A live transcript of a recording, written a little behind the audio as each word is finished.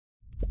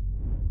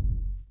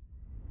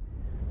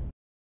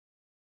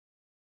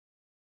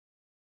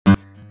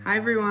Hi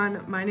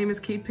everyone, my name is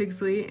Kate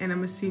Pigsley and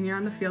I'm a senior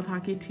on the field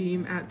hockey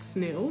team at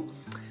SNHU.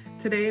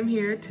 Today I'm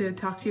here to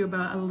talk to you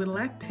about a little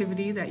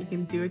activity that you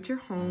can do at your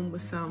home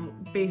with some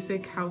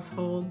basic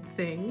household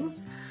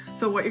things.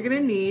 So what you're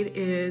gonna need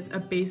is a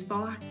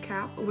baseball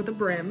cap with a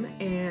brim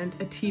and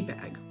a tea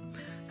bag.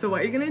 So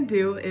what you're gonna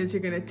do is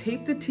you're gonna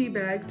tape the tea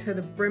bag to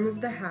the brim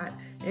of the hat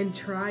and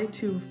try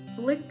to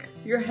flick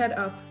your head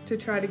up to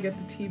try to get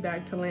the tea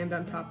bag to land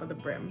on top of the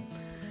brim.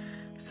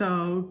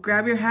 So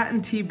grab your hat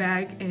and tea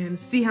bag and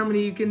see how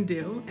many you can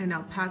do, and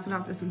I'll pass it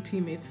off to some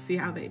teammates to see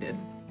how they did.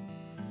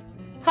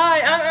 Hi,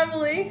 I'm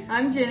Emily.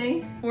 I'm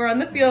Jenny. We're on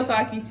the field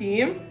hockey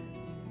team.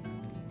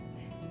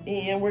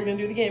 And we're gonna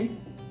do the game.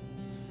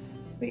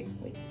 Wait.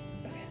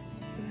 Okay.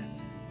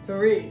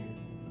 3,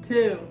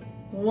 2,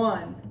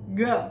 1,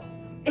 go.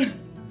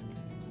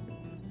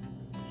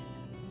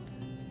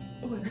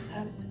 Oh, I just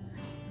had it.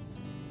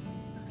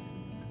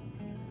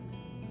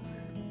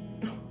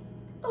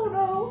 Oh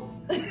no.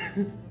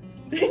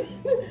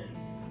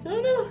 Oh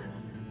no.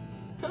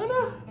 Oh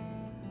no.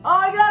 Oh,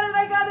 I got it.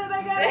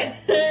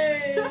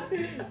 Hey.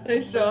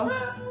 Nice job.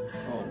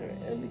 Oh,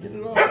 let me get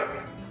it off.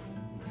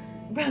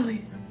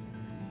 Belly.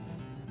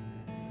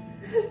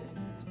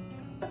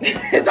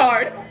 It's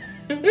hard.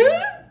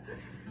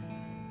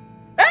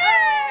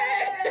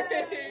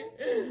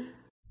 Hey!